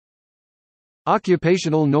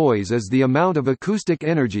Occupational noise is the amount of acoustic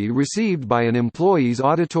energy received by an employee's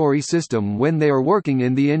auditory system when they are working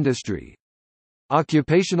in the industry.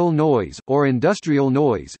 Occupational noise, or industrial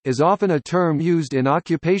noise, is often a term used in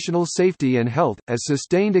occupational safety and health, as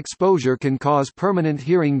sustained exposure can cause permanent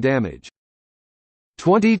hearing damage.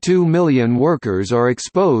 22 million workers are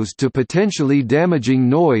exposed to potentially damaging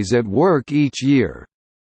noise at work each year.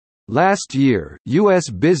 Last year, U.S.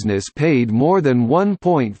 business paid more than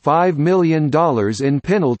 $1.5 million in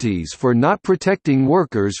penalties for not protecting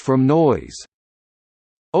workers from noise.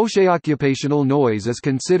 OSHA. Occupational noise is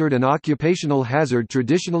considered an occupational hazard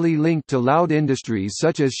traditionally linked to loud industries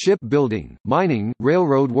such as shipbuilding, mining,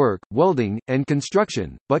 railroad work, welding, and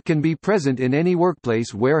construction, but can be present in any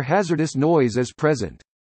workplace where hazardous noise is present.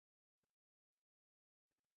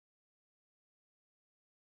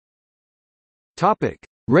 Topic: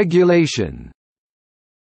 Regulation.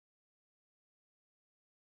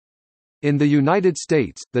 In the United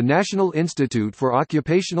States, the National Institute for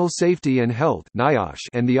Occupational Safety and Health (NIOSH)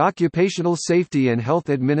 and the Occupational Safety and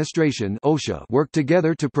Health Administration (OSHA) work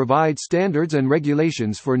together to provide standards and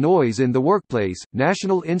regulations for noise in the workplace.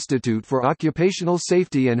 National Institute for Occupational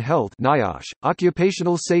Safety and Health (NIOSH),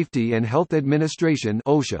 Occupational Safety and Health Administration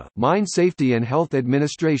 (OSHA), Mine Safety and Health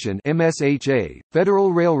Administration (MSHA),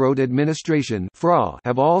 Federal Railroad Administration (FRA)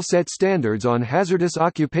 have all set standards on hazardous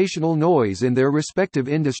occupational noise in their respective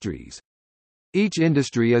industries. Each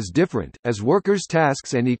industry is different, as workers'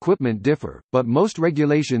 tasks and equipment differ, but most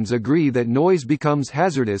regulations agree that noise becomes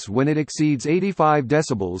hazardous when it exceeds 85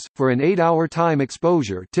 decibels, for an 8-hour time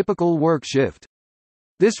exposure typical work shift.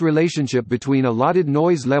 This relationship between allotted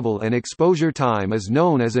noise level and exposure time is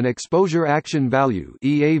known as an exposure action value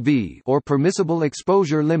 (EAV) or permissible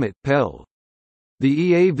exposure limit (PEL).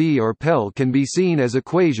 The EAV or PEL can be seen as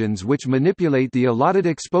equations which manipulate the allotted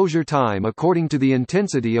exposure time according to the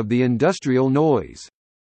intensity of the industrial noise.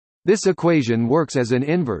 This equation works as an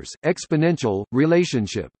inverse, exponential,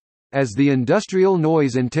 relationship. As the industrial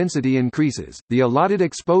noise intensity increases, the allotted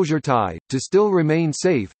exposure time, to still remain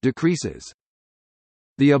safe, decreases.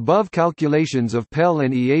 The above calculations of PEL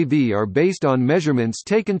and EAV are based on measurements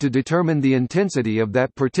taken to determine the intensity of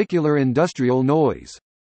that particular industrial noise.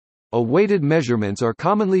 Weighted measurements are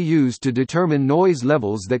commonly used to determine noise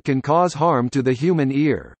levels that can cause harm to the human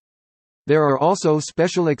ear. There are also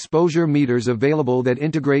special exposure meters available that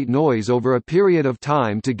integrate noise over a period of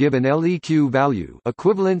time to give an LEQ value,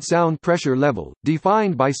 equivalent sound pressure level,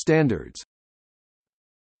 defined by standards.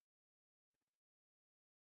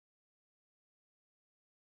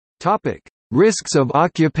 Topic: Risks of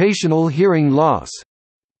occupational hearing loss.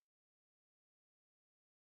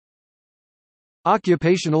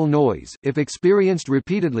 Occupational noise, if experienced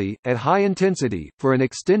repeatedly, at high intensity, for an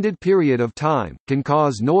extended period of time, can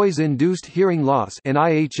cause noise-induced hearing loss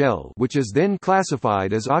 (NIHL), which is then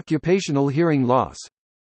classified as occupational hearing loss.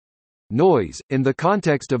 Noise, in the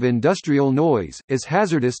context of industrial noise, is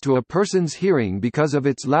hazardous to a person's hearing because of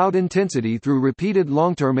its loud intensity through repeated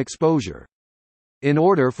long-term exposure. In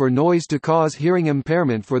order for noise to cause hearing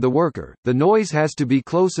impairment for the worker, the noise has to be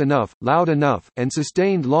close enough, loud enough, and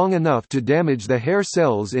sustained long enough to damage the hair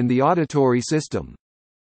cells in the auditory system.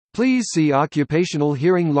 Please see occupational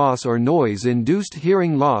hearing loss or noise-induced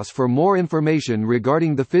hearing loss for more information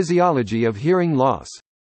regarding the physiology of hearing loss.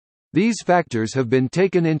 These factors have been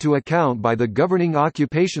taken into account by the governing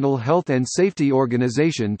Occupational Health and Safety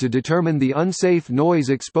Organization to determine the unsafe noise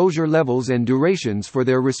exposure levels and durations for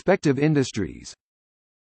their respective industries.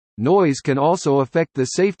 Noise can also affect the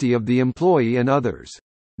safety of the employee and others.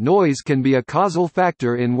 Noise can be a causal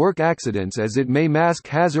factor in work accidents as it may mask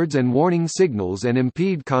hazards and warning signals and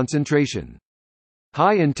impede concentration.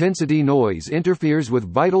 High-intensity noise interferes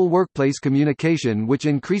with vital workplace communication, which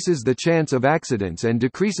increases the chance of accidents and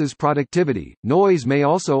decreases productivity. Noise may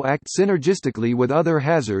also act synergistically with other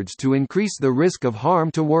hazards to increase the risk of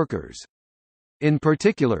harm to workers. In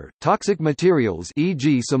particular, toxic materials,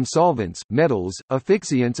 e.g. some solvents, metals,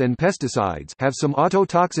 asphyxiants and pesticides, have some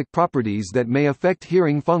ototoxic properties that may affect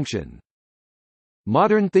hearing function.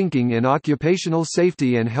 Modern thinking in occupational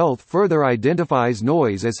safety and health further identifies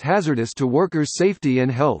noise as hazardous to workers' safety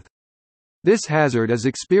and health. This hazard is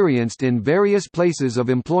experienced in various places of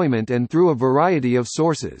employment and through a variety of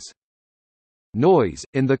sources. Noise,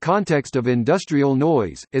 in the context of industrial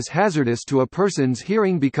noise, is hazardous to a person's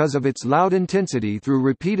hearing because of its loud intensity through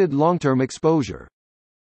repeated long-term exposure.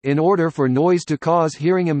 In order for noise to cause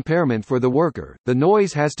hearing impairment for the worker, the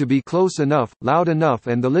noise has to be close enough, loud enough,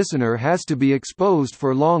 and the listener has to be exposed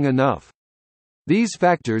for long enough. These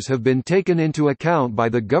factors have been taken into account by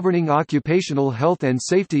the governing occupational health and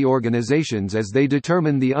safety organizations as they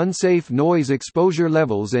determine the unsafe noise exposure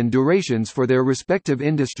levels and durations for their respective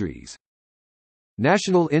industries.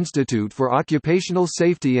 National Institute for Occupational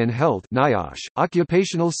Safety and Health (NIOSH),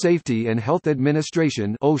 Occupational Safety and Health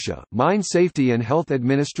Administration (OSHA), Mine Safety and Health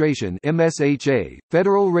Administration (MSHA),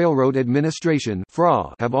 Federal Railroad Administration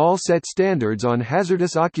 (FRA) have all set standards on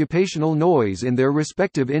hazardous occupational noise in their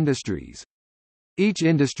respective industries. Each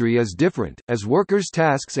industry is different, as workers'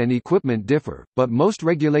 tasks and equipment differ, but most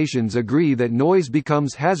regulations agree that noise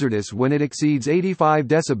becomes hazardous when it exceeds 85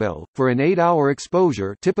 decibel, for an 8-hour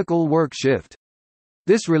exposure typical work shift.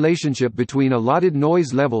 This relationship between allotted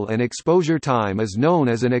noise level and exposure time is known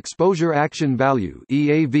as an exposure action value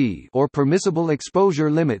 (EAV) or permissible exposure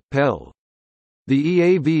limit (PEL). The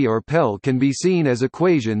EAV or PEL can be seen as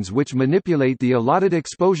equations which manipulate the allotted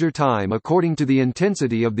exposure time according to the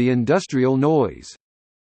intensity of the industrial noise.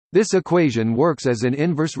 This equation works as an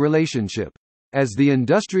inverse relationship. As the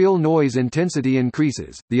industrial noise intensity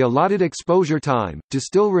increases, the allotted exposure time, to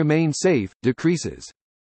still remain safe, decreases.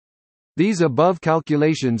 These above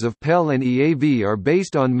calculations of PEL and EAV are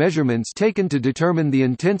based on measurements taken to determine the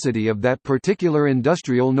intensity of that particular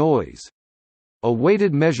industrial noise.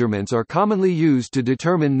 Weighted measurements are commonly used to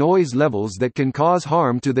determine noise levels that can cause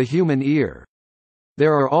harm to the human ear.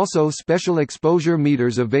 There are also special exposure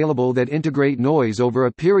meters available that integrate noise over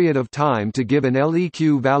a period of time to give an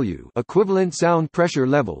LEQ value, equivalent sound pressure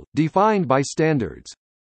level, defined by standards.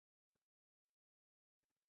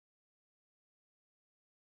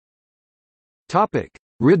 Topic: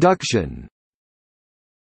 Reduction.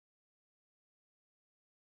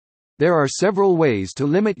 There are several ways to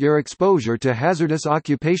limit your exposure to hazardous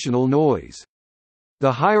occupational noise.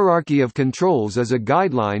 The hierarchy of controls is a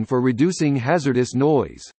guideline for reducing hazardous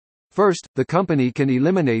noise. First, the company can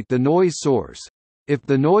eliminate the noise source. If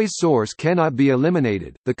the noise source cannot be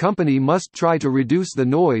eliminated, the company must try to reduce the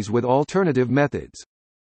noise with alternative methods.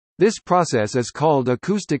 This process is called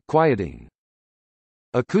acoustic quieting.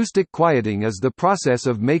 Acoustic quieting is the process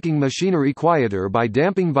of making machinery quieter by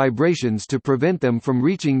damping vibrations to prevent them from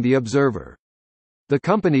reaching the observer. The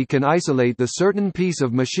company can isolate the certain piece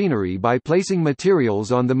of machinery by placing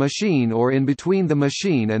materials on the machine or in between the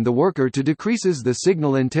machine and the worker to decreases the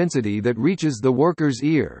signal intensity that reaches the worker's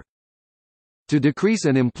ear. To decrease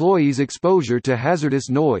an employee's exposure to hazardous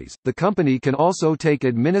noise, the company can also take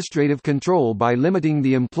administrative control by limiting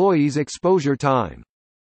the employee's exposure time.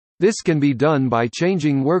 This can be done by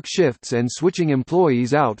changing work shifts and switching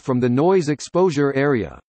employees out from the noise exposure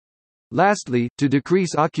area. Lastly, to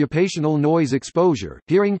decrease occupational noise exposure,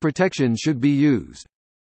 hearing protection should be used.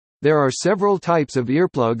 There are several types of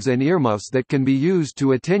earplugs and earmuffs that can be used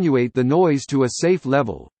to attenuate the noise to a safe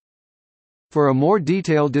level. For a more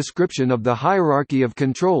detailed description of the hierarchy of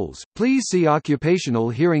controls, please see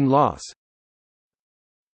occupational hearing loss.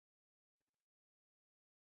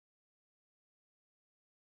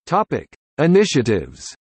 Topic: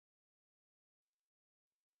 Initiatives.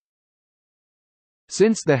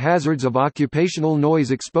 Since the hazards of occupational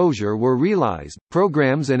noise exposure were realized,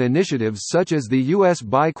 programs and initiatives such as the U.S.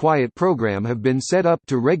 Buy Quiet program have been set up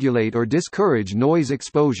to regulate or discourage noise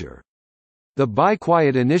exposure. The Buy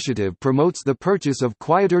Quiet initiative promotes the purchase of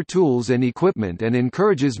quieter tools and equipment and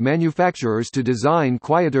encourages manufacturers to design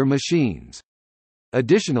quieter machines.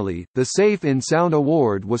 Additionally, the Safe in Sound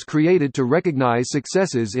Award was created to recognize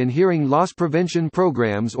successes in hearing loss prevention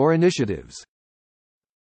programs or initiatives.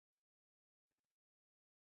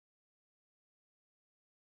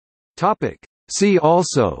 See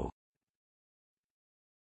also: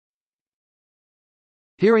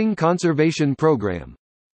 Hearing Conservation Program,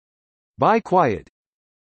 Buy Quiet,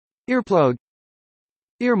 Earplug,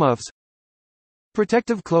 Earmuffs,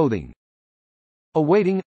 Protective Clothing,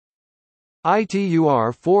 Awaiting,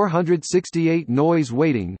 ITUR 468 Noise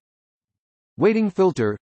weighting, Weighting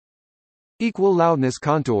filter, Equal loudness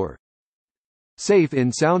contour, Safe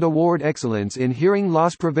in Sound Award, Excellence in Hearing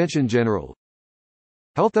Loss Prevention, General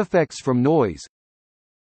Health effects from noise,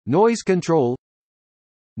 Noise control,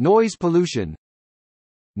 Noise pollution,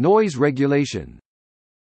 Noise regulation.